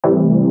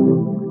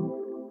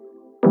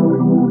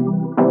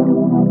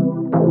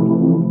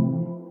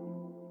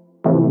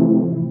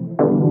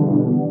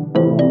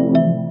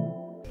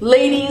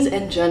Ladies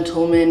and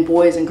gentlemen,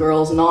 boys and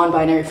girls,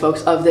 non-binary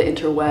folks of the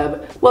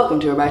interweb, welcome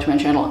to or back to my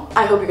channel.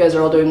 I hope you guys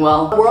are all doing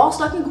well. We're all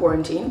stuck in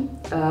quarantine.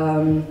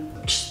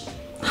 Just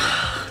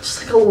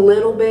like a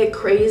little bit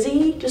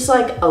crazy.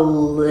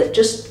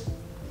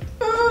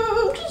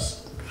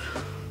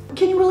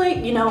 Can you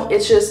relate? You know,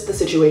 it's just the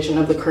situation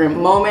of the current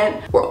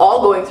moment. We're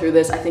all going through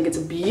this. I think it's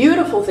a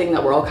beautiful thing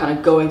that we're all kind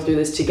of going through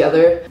this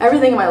together.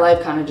 Everything in my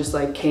life kind of just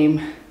like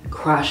came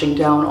crashing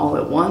down all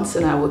at once,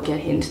 and I will get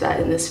into that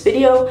in this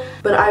video.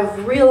 But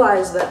I've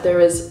realized that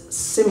there is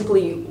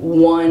simply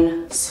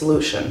one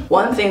solution,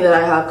 one thing that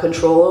I have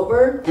control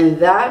over, and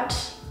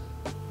that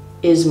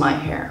is my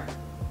hair.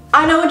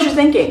 I know what you're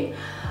thinking.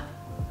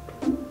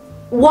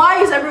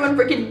 Why is everyone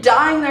freaking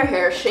dyeing their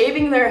hair,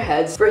 shaving their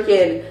heads,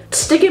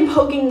 freaking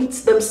poking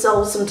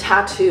themselves some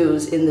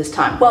tattoos in this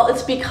time? Well,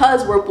 it's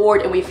because we're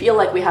bored and we feel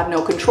like we have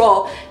no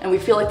control, and we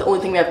feel like the only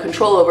thing we have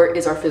control over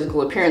is our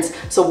physical appearance.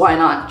 So why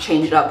not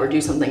change it up or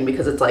do something?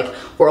 Because it's like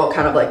we're all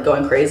kind of like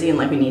going crazy and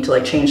like we need to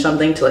like change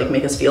something to like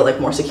make us feel like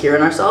more secure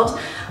in ourselves.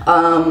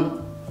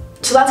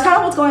 So that's kind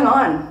of what's going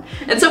on.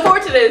 And so for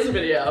today's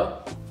video,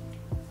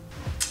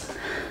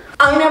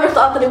 I never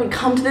thought that it would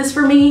come to this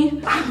for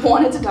me. I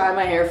wanted to dye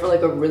my hair for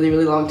like a really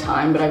long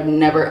time, but I've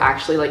never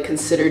actually like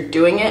considered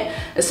doing it,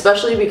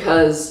 especially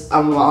because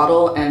I'm a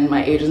model and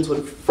my agents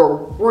would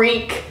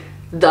freak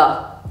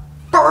out.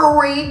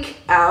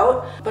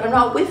 But I'm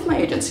not with my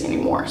agency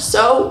anymore,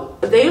 so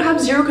they have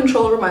zero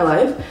control over my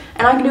life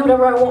and I can do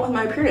whatever I want with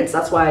my appearance.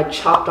 That's why I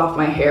chopped off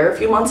my hair a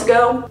few months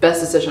ago.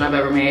 Best decision I've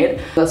ever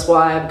made. That's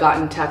why I've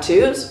gotten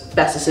tattoos.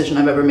 Best decision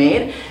I've ever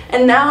made.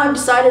 And now I've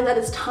decided that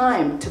it's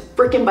time to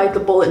freaking bite the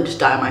bullet and just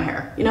dye my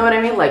hair. You know what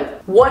I mean?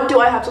 Like, what do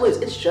I have to lose?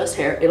 It's just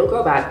hair. It'll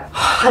grow back.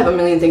 I have a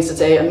million things to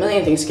say, a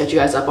million things to get you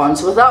guys up on.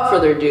 So without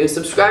further ado,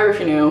 subscribe if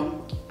you're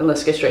new, and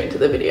let's get straight into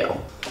the video.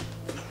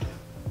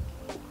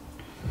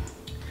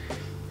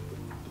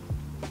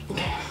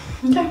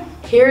 Okay.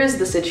 Here's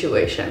the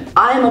situation.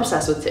 I am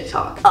obsessed with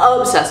TikTok.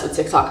 Obsessed with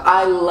TikTok.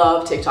 I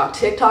love TikTok.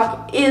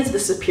 TikTok is the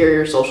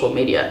superior social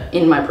media,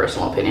 in my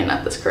personal opinion,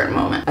 at this current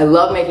moment. I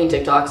love making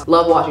TikToks,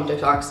 love watching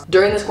TikToks.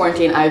 During this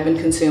quarantine, I've been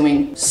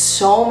consuming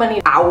so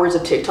many hours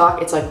of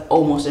TikTok, it's like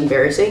almost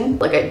embarrassing.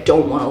 Like, I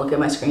don't want to look at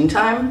my screen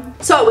time.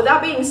 So with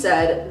that being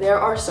said, there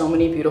are so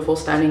many beautiful,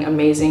 stunning,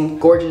 amazing,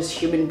 gorgeous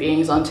human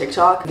beings on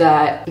TikTok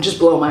that just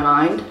blow my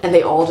mind. And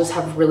they all just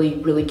have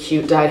really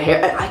cute dyed hair.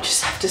 And I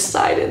just have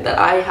decided that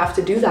I have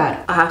to do that.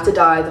 I have to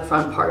dye the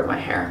front part of my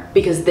hair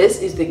because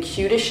this is the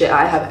cutest shit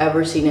I have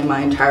ever seen in my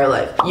entire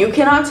life. You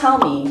cannot tell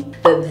me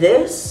that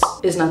this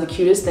is not the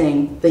cutest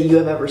thing that you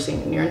have ever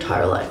seen in your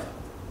entire life.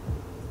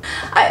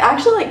 I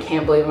actually like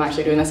can't believe I'm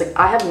actually doing this. Like,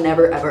 I have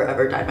never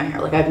ever dyed my hair.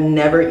 Like, I've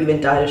never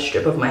even dyed a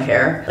strip of my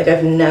hair. Like,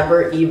 I've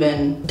never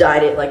even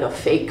dyed it like a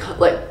fake,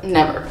 like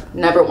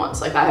never once.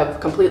 Like, I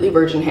have completely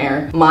virgin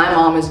hair. My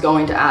mom is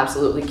going to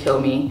absolutely kill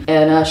me,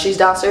 and she's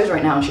downstairs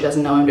right now and she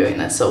doesn't know I'm doing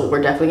this, so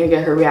we're definitely gonna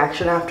get her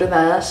reaction after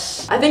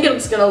this. I think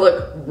it's gonna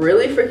look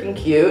really freaking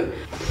cute.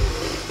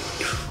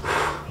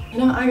 You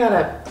know, I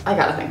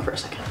gotta think for a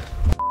second.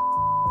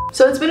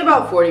 So it's been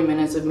about 40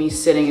 minutes of me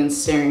sitting and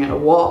staring at a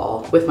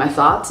wall with my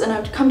thoughts, and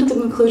I've come to the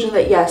conclusion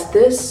that yes,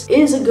 this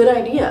is a good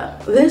idea.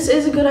 This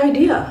is a good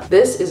idea.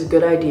 This is a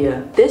good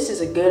idea. This is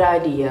a good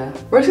idea.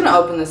 We're just gonna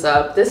open this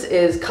up. This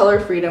is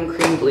Color Freedom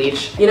Cream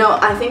Bleach. You know,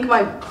 I think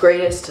my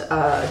greatest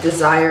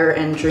desire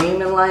and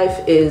dream in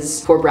life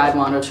is for Brad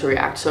Mondo to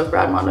react. So if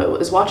Brad Mondo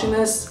is watching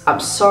this, I'm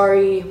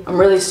sorry. I'm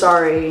really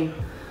sorry.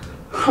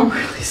 I'm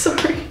really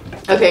sorry.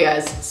 Okay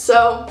guys,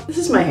 so this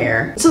is my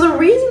hair. So the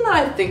reason that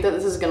I think that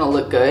this is gonna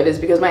look good is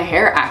because my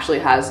hair actually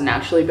has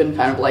naturally been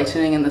kind of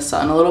lightening in the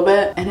sun a little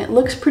bit, and it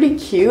looks pretty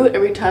cute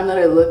every time that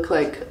I look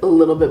like a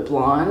little bit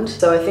blonde.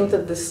 So I think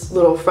that this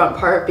little front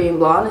part being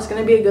blonde is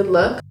gonna be a good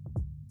look.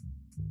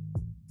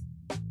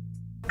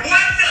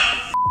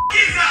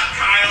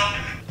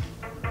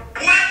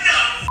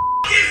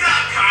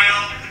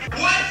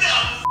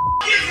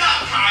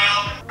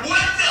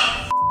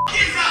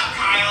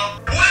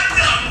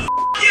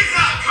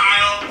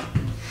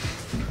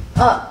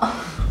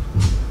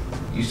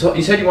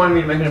 You said you wanted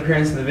me to make an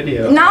appearance in the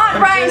video.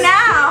 Not right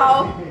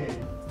now!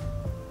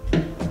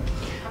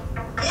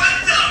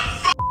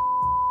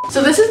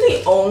 So this is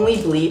the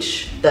only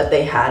bleach that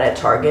they had at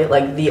Target,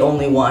 like the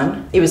only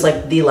one. It was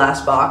like the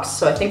last box,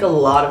 so I think a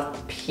lot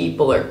of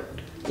people are,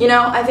 you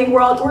know, I think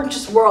we're all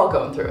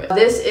going through it.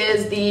 This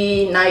is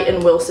the Knight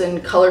 &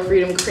 Wilson Color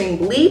Freedom Cream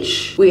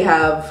Bleach. We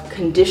have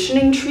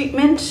conditioning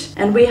treatment,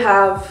 and we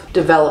have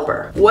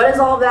developer. What does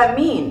all of that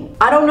mean?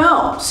 I don't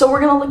know. So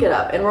we're gonna look it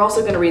up, and we're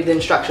also gonna read the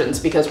instructions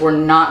because we're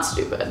not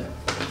stupid.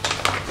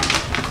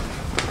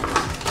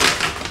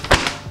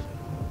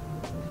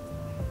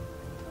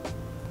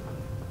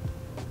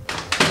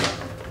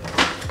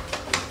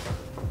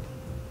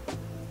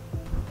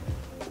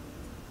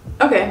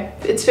 Okay,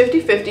 it's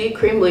 50-50,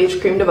 cream bleach,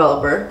 cream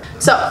developer.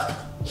 So,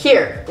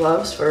 here,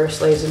 gloves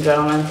first, ladies and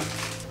gentlemen.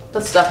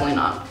 That's definitely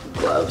not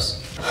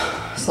gloves.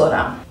 Slow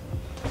down.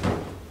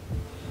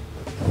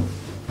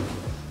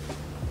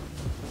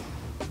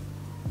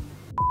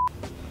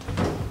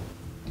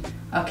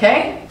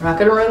 Okay, we're not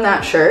gonna ruin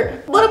that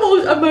shirt. But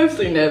I'm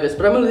mostly nervous,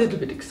 but I'm a little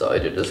bit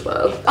excited as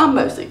well. I'm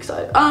mostly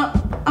excited.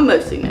 I'm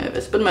mostly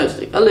nervous, but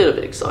mostly a little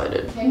bit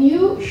excited. Can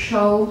you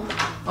show,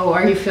 oh,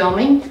 are you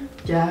filming?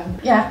 Yeah.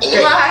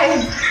 Hi.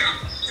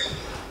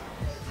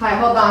 Hi,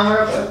 hold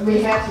on,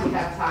 we have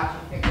Tasha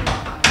pick it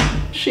up.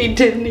 She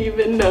didn't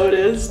even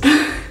notice.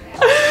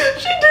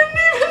 She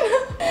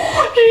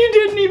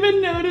didn't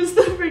even notice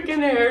the freaking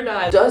hair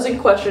dye. Doesn't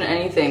question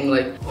anything,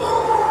 like,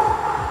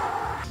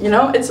 you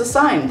know, it's a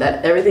sign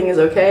that everything is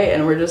okay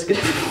and we're just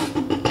gonna.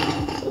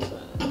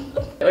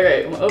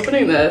 Okay, I'm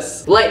opening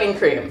this. Lightening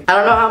cream. I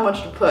don't know how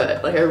much to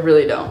put, like I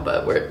really don't,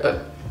 but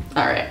we're,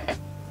 all right.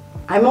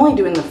 I'm only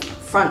doing the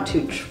front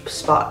two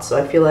spots, so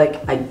I feel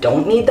like I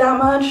don't need that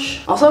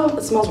much. Also,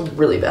 it smells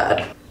really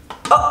bad.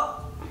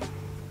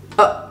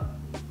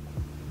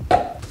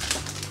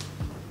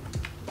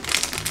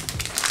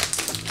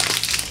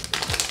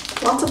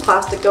 Lots of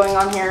plastic going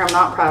on here. I'm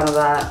not proud of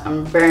that.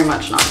 I'm very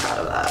much not proud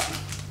of that.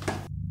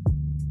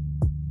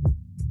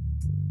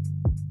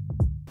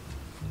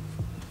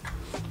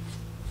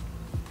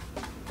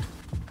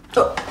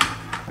 Oh.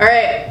 All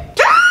right.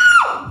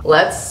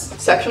 Let's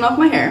section off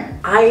my hair.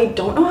 I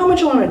don't know how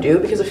much I want to do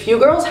because a few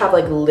girls have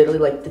like literally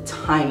like the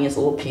tiniest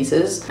little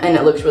pieces and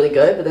it looks really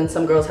good, but then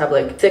some girls have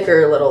like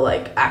thicker little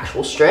like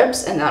actual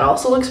strips and that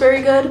also looks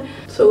very good.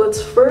 So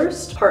let's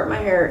first part my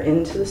hair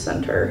into the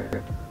center.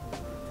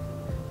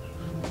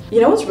 You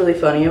know what's really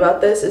funny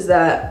about this is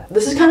that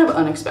this is kind of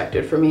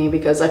unexpected for me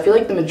because I feel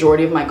like the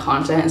majority of my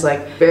content is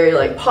like very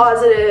like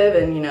positive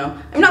and, you know,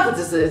 I mean, not that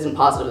this isn't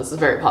positive, this is a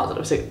very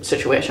positive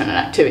situation and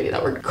activity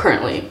that we're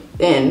currently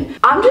in.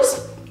 I'm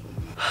just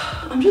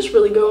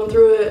really going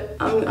through it.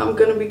 I'm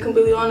gonna be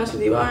completely honest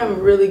with you. I am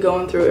really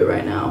going through it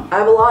right now. I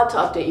have a lot to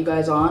update you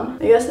guys on.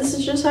 I guess this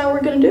is just how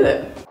we're gonna do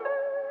it.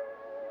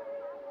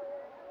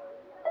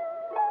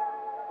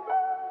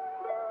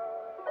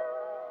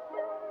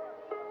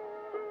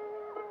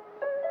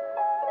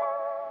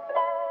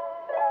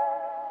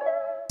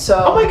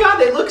 So, oh my god,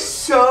 they look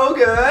so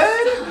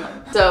good!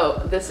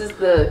 So this is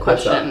the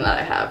question that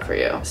I have for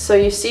you. So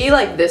you see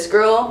like this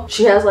girl,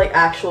 she has like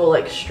actual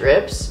like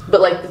strips,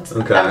 but like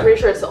I'm pretty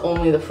sure it's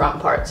only the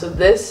front part. So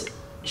this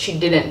she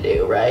didn't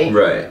do, right?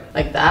 Right.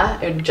 Like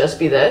that? It would just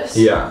be this?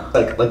 Yeah.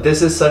 Like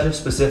this is such a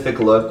specific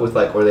look with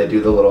like where they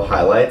do the little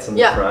highlights in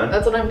the front. Yeah,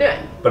 that's what I'm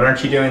doing. But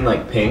aren't you doing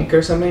like pink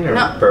or something or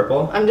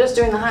purple? I'm just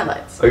doing the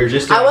highlights. Oh, you're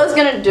just doing I was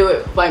gonna do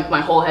it like my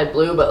whole head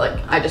blue, but like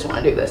I just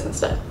want to do this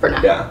instead for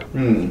now. Yeah. For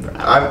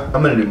now.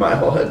 I'm gonna do my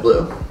whole head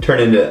blue. Turn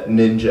into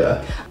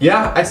ninja.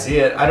 Yeah, I see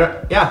it. I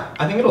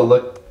think it'll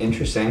look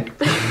interesting.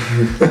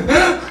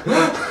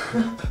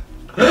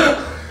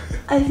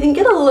 I think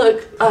it'll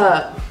look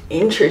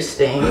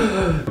interesting.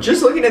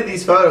 Just looking at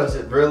these photos,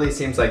 it really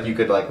seems like you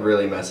could like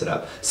really mess it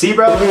up. See,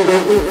 bro?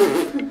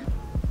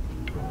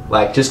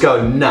 Like, just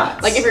go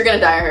nuts. Like if you're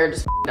gonna dye your hair,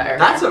 just dye your hair.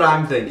 That's what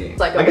I'm thinking. It's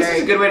like I guess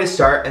it's a good way to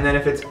start, and then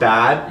if it's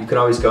bad, you can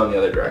always go in the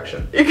other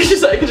direction. I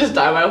could just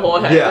dye my whole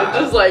head and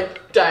just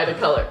like dye it a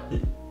color.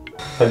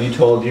 Have you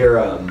told your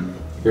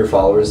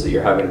followers that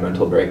you're having a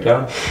mental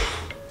breakdown?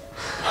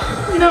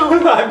 No.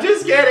 I'm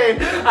just kidding.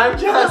 I'm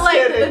just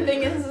kidding. The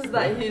thing is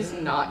that he's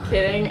not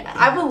kidding.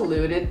 I've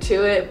alluded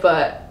to it,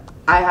 but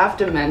I have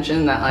to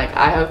mention that like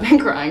I have been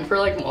crying for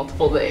like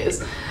multiple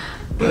days.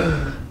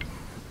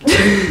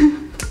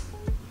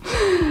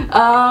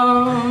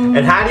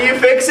 And how do you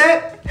fix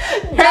it?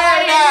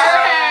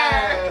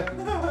 Hair!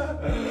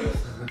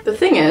 The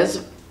thing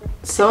is,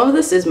 some of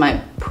this is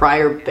my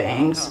prior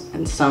bangs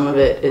and some of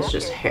it is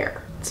just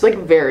hair. It's like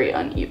very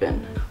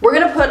uneven. We're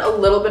gonna put a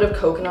little bit of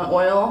coconut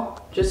oil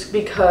just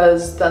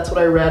because that's what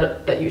I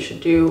read that you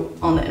should do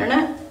on the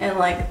internet. And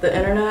like the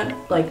internet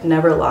like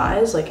never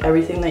lies. Like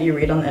everything that you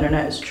read on the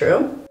internet is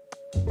true.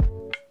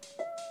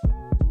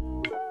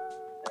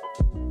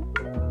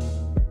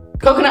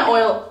 Coconut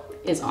oil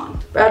is on.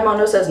 Brad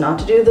Mondo says not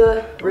to do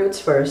the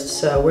roots first,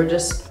 so we're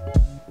just,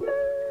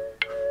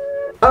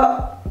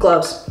 oh,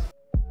 gloves.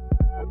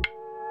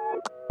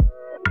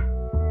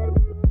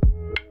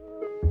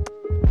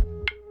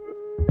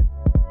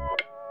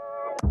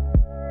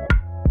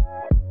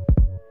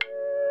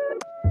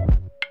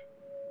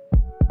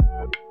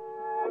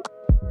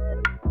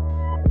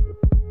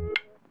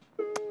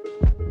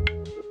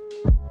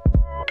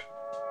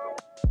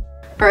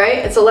 All right,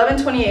 it's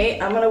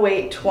 11:28. I'm gonna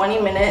wait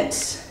 20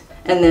 minutes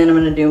and then I'm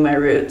gonna do my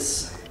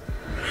roots.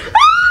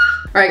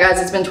 All right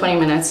guys, it's been 20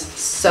 minutes.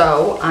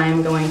 So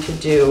I'm going to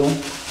do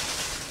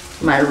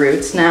my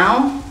roots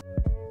now.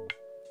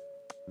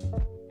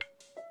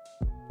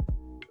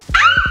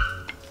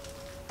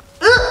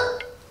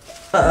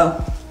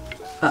 Uh-oh,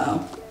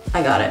 uh-oh.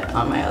 I got it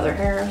on my other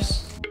hairs.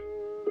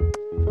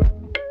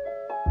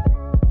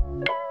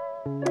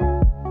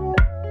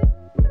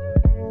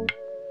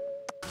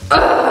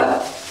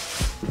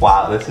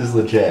 Wow, this is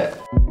legit.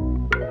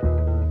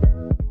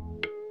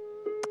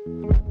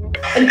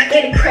 I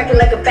get it cracking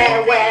like a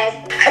bad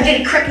wag. I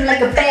get it cracking like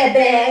a bad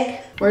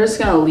bag. We're just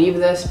gonna leave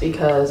this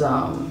because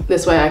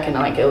this way I can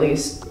like at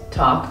least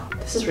talk.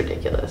 This is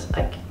ridiculous.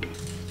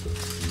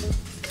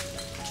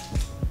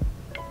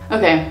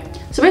 Okay,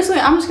 so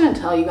basically I'm just gonna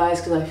tell you guys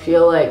because I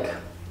feel like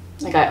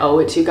I owe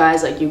it to you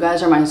guys. Like, you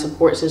guys are my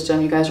support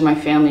system, you guys are my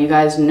family, you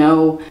guys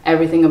know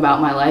everything about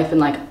my life,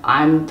 and like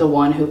I'm the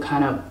one who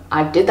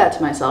I did that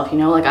to myself, you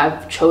know? Like,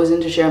 I've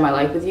chosen to share my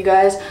life with you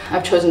guys,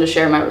 I've chosen to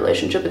share my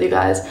relationship with you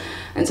guys,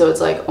 and so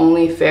it's like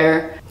only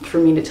fair for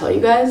me to tell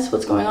you guys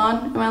what's going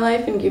on in my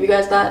life and give you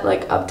guys that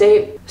like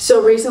update.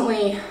 So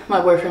recently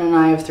my boyfriend and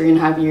I of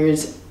 3.5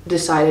 years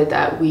decided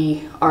that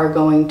we are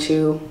going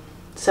to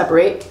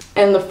separate.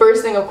 And the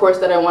first thing, of course,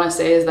 that I want to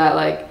say is that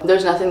like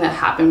there's nothing that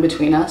happened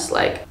between us.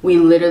 Like, we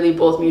literally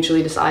both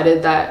mutually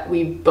decided that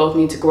we both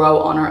need to grow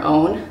on our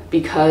own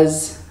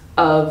because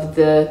of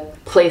the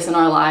place in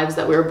our lives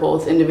that we were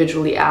both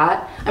individually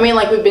at. I mean,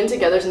 like, we've been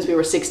together since we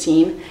were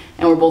 16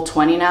 and we're both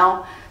 20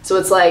 now, so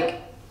it's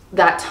like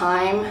that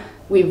time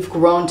we've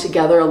grown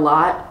together a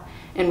lot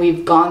and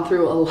we've gone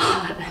through a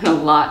lot and a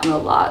lot and a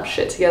lot of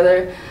shit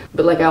together.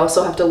 But like, I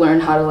also have to learn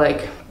how to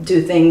like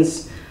do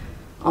things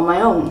on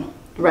my own,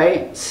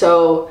 right?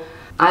 So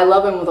I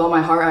love him with all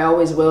my heart, I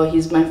always will.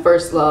 He's my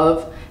first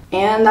love,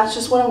 and that's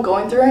just what I'm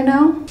going through right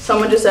now.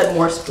 Someone just said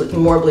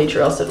more Bleach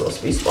or else it will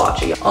be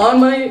splotchy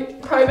on my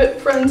private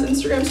friend's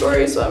Instagram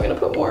story, so I'm gonna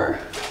put more.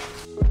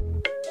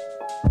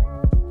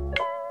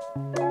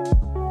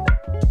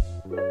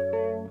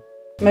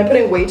 Am I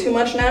putting way too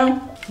much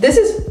now? This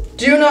is,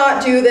 do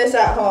not do this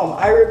at home.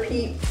 I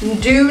repeat,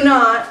 do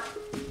not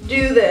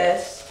do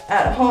this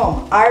at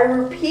home. I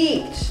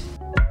repeat.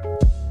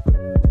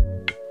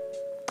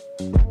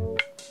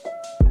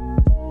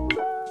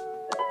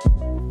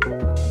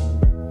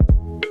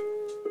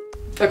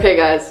 Okay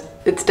guys,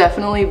 it's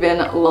definitely been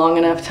long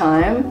enough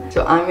time,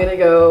 so I'm gonna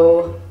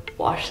go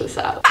wash this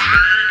out.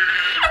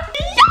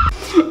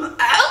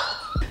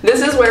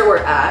 This is where we're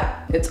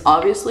at. It's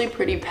obviously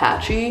pretty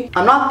patchy.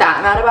 I'm not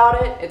that mad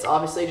about it. It's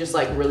obviously just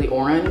like really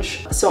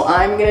orange. So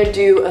I'm gonna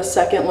do a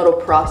second little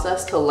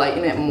process to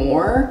lighten it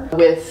more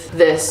with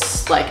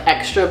this like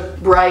extra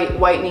bright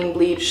whitening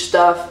bleach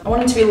stuff. I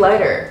want it to be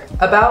lighter.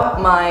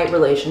 About my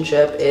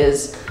relationship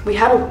is we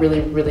had a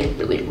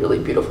really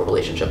beautiful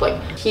relationship. Like,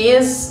 he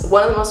is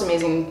one of the most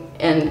amazing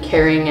and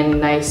caring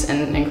and nice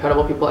and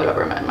incredible people I've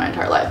ever met in my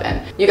entire life.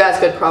 And you guys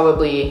could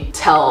probably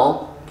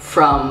tell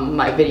from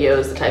my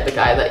videos the type of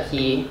guy that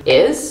he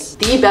is.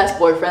 The best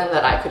boyfriend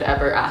that I could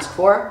ever ask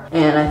for.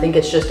 And I think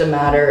it's just a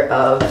matter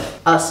of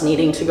us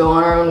needing to go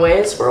on our own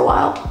ways for a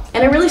while.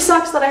 And it really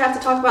sucks that I have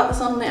to talk about this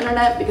on the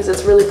internet because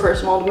it's really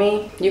personal to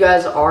me. You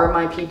guys are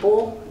my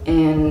people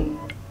and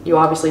you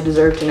obviously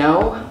deserve to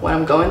know what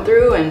I'm going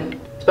through, and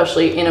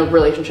especially in a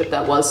relationship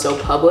that was so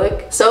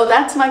public. So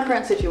that's my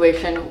current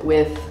situation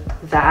with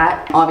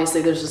that.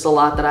 Obviously there's just a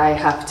lot that I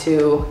have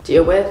to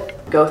deal with,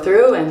 go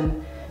through,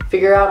 and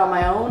figure out on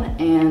my own,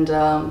 and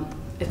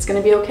it's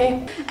gonna be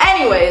okay.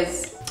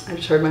 Anyways, I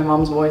just heard my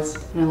mom's voice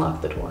and I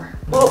locked the door.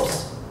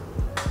 Whoops.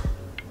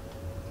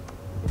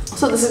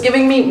 So this is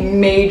giving me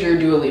major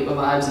Dua Lipa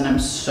vibes, and I'm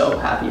so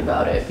happy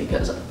about it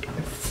because I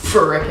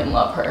frickin'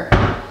 love her.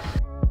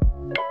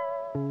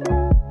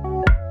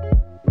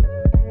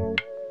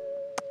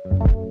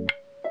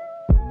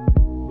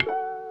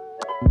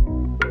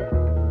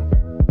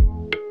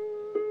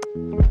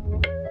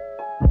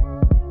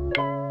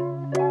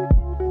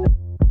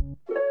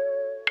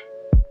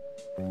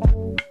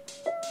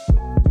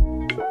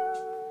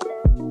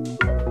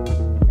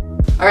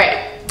 All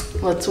right,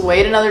 let's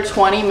wait another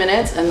 20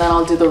 minutes and then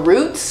I'll do the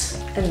roots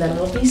and then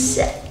we'll be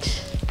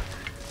set.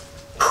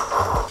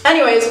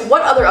 Anyways,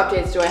 what other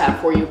updates do I have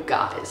for you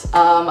guys?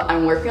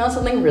 I'm working on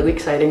something really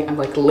exciting. I'm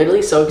like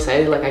literally so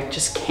excited, like I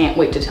just can't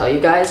wait to tell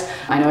you guys.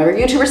 I know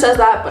every YouTuber says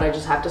that, but I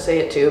just have to say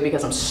it too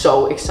because I'm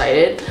so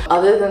excited.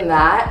 Other than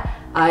that,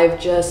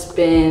 I've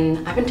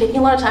been taking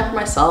a lot of time for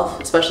myself,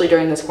 especially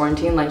during this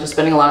quarantine, like just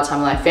spending a lot of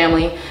time with my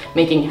family,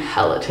 making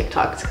hella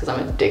TikToks because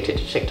I'm addicted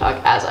to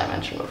TikTok, as I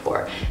mentioned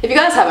before. If you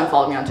guys haven't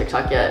followed me on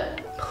TikTok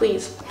yet,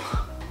 please.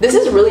 This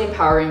is really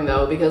empowering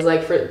though, because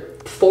like for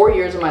 4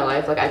 years of my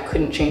life, like I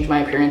couldn't change my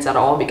appearance at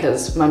all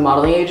because my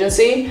modeling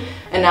agency,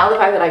 and now the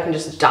fact that I can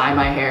just dye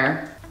my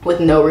hair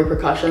with no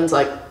repercussions,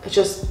 like it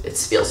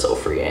feels so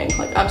freeing.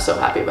 Like I'm so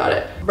happy about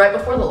it. Right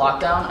before the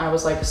lockdown, I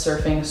was like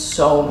surfing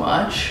so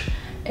much,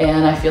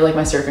 and I feel like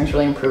my surfing's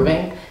really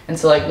improving. And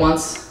so like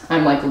once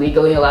I'm like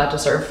legally allowed to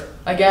surf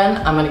again,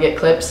 I'm gonna get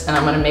clips and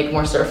I'm gonna make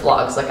more surf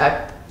vlogs. Like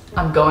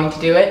I'm going to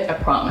do it, I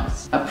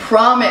promise. I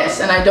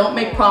promise, and I don't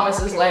make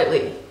promises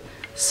lightly.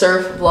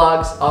 Surf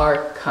vlogs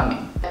are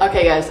coming.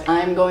 Okay guys,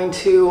 I'm going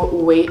to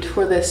wait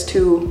for this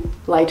to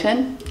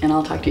lighten and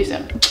I'll talk to you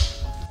soon.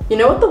 You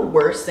know what the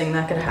worst thing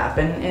that could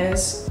happen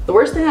is? The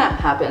worst thing that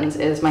happens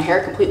is my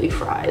hair completely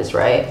fries,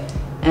 right?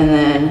 And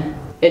then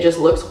it just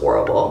looks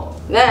horrible.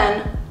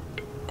 Then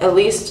at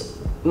least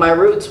my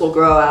roots will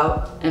grow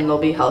out and they'll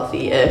be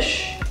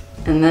healthy-ish.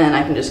 And then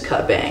I can just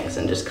cut bangs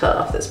and just cut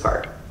off this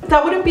part.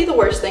 That wouldn't be the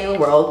worst thing in the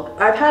world.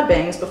 I've had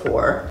bangs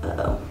before.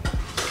 Uh-oh.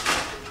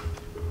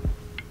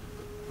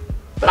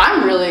 But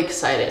I'm really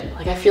excited.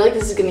 Like I feel like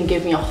this is gonna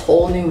give me a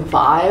whole new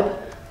vibe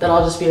that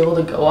I'll just be able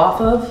to go off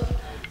of.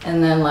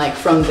 And then like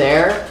from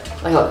there,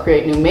 Like I'll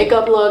create new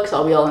makeup looks,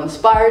 I'll be all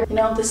inspired. You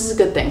know, this is a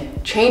good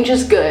thing. Change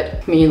is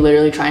good. Me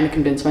literally trying to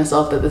convince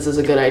myself that this is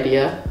a good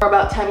idea. For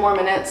about 10 more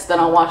minutes, then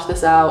I'll wash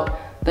this out,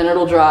 then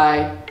it'll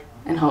dry,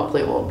 and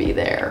hopefully we'll be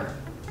there.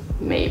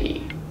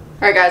 Maybe.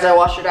 All right guys, I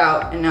washed it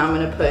out, and now I'm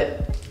gonna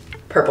put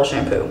purple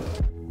shampoo.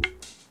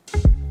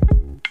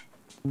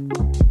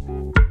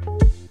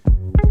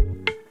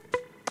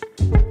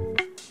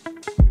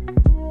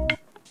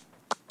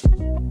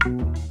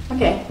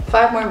 Okay,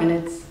 5 more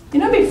minutes. You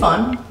know what'd be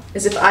fun?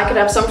 Is if I could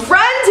have some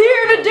friends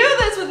here to do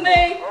this with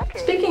me.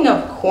 Speaking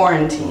of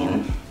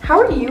quarantine, how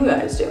are you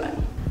guys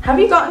doing? Have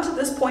you gotten to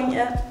this point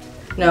yet?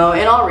 No,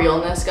 in all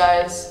realness,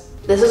 guys,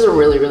 this is a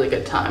really, really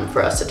good time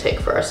for us to take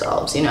for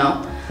ourselves, you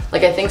know?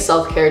 Like, I think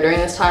self-care during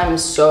this time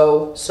is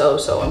so, so,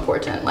 so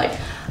important. Like,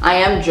 I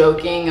am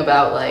joking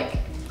about, like,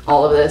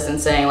 all of this and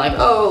saying, like,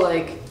 oh,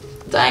 like,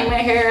 dyeing my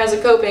hair as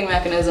a coping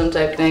mechanism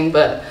type thing,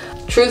 but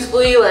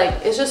truthfully,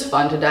 like, it's just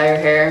fun to dye your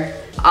hair.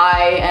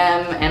 I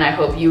am, and I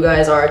hope you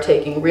guys are,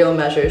 taking real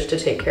measures to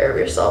take care of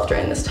yourself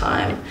during this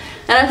time.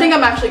 And I think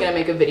I'm actually gonna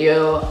make a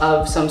video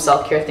of some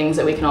self-care things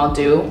that we can all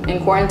do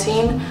in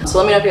quarantine. So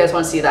let me know if you guys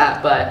wanna see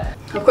that, but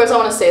of course I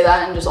wanna say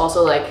that and just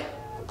also like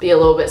be a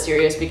little bit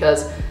serious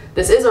because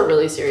this is a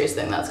really serious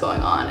thing that's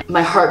going on.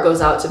 My heart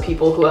goes out to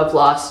people who have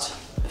lost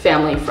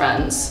family,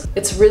 friends.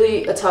 It's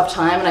really a tough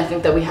time, and I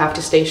think that we have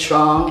to stay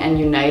strong and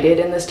united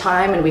in this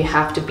time, and we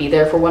have to be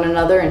there for one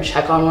another and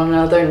check on one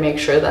another and make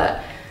sure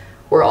that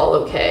we're all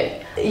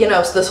okay. You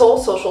know, so this whole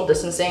social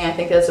distancing, I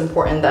think that's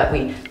important that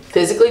we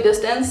physically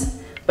distance,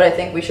 but I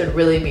think we should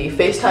really be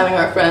FaceTiming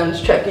our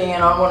friends, checking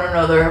in on one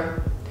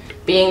another,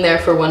 being there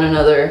for one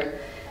another,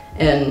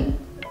 and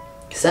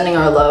sending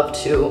our love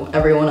to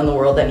everyone in the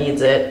world that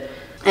needs it.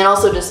 And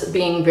also just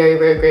being very,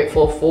 very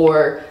grateful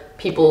for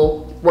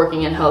people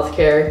working in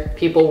healthcare,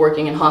 people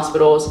working in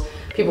hospitals,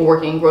 people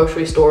working in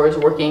grocery stores,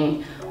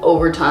 working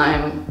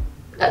overtime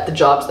at the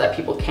jobs that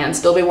people can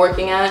still be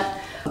working at.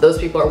 Those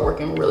people are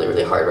working really,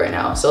 really hard right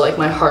now. So like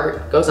my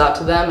heart goes out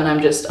to them, and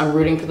I'm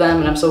rooting for them,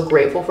 and I'm so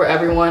grateful for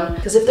everyone.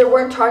 Because if there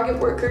weren't Target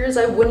workers,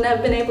 I wouldn't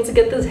have been able to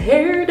get this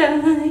hair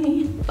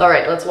dye. All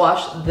right, let's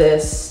wash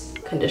this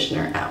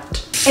conditioner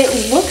out.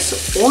 It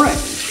looks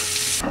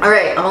orange. All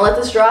right, I'm gonna let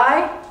this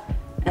dry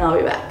and I'll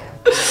be back.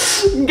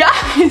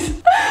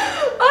 Guys,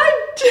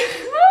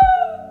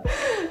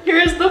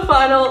 here's the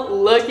final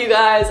look, you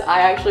guys.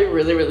 I actually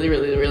really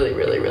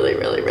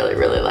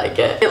like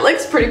it. It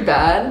looks pretty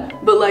bad,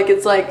 but like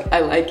it's like I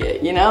like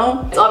it, you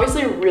know? It's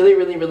obviously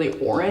really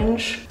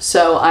orange,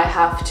 so I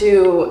have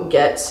to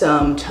get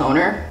some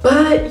toner.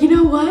 But you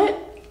know what?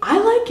 I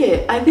like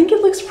it. I think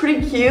it looks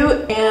pretty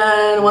cute,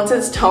 and once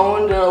it's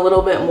toned and a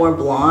little bit more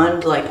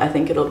blonde, like I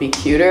think it'll be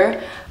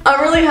cuter. I'm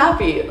really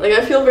happy. Like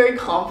I feel very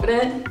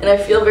confident, and I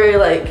feel very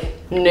like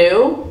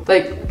new.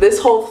 Like this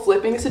whole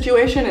flipping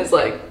situation is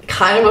like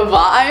kind of a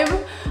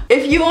vibe.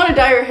 If you want to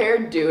dye your hair,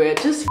 do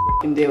it. Just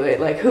f***ing do it.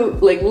 Like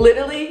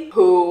literally,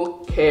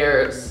 who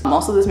cares?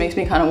 Also, this makes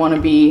me kind of want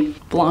to be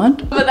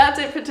blonde. But that's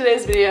it for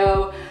today's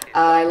video.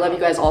 I love you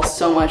guys all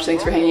so much.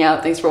 Thanks for hanging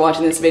out. Thanks for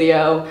watching this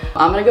video.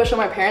 I'm gonna go show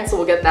my parents, so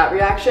we'll get that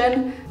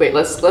reaction. Wait,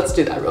 let's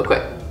do that real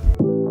quick.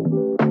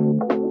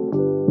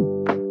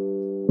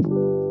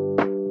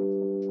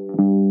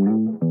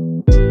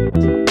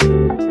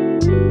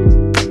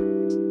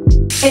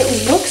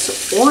 It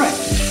looks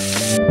orange.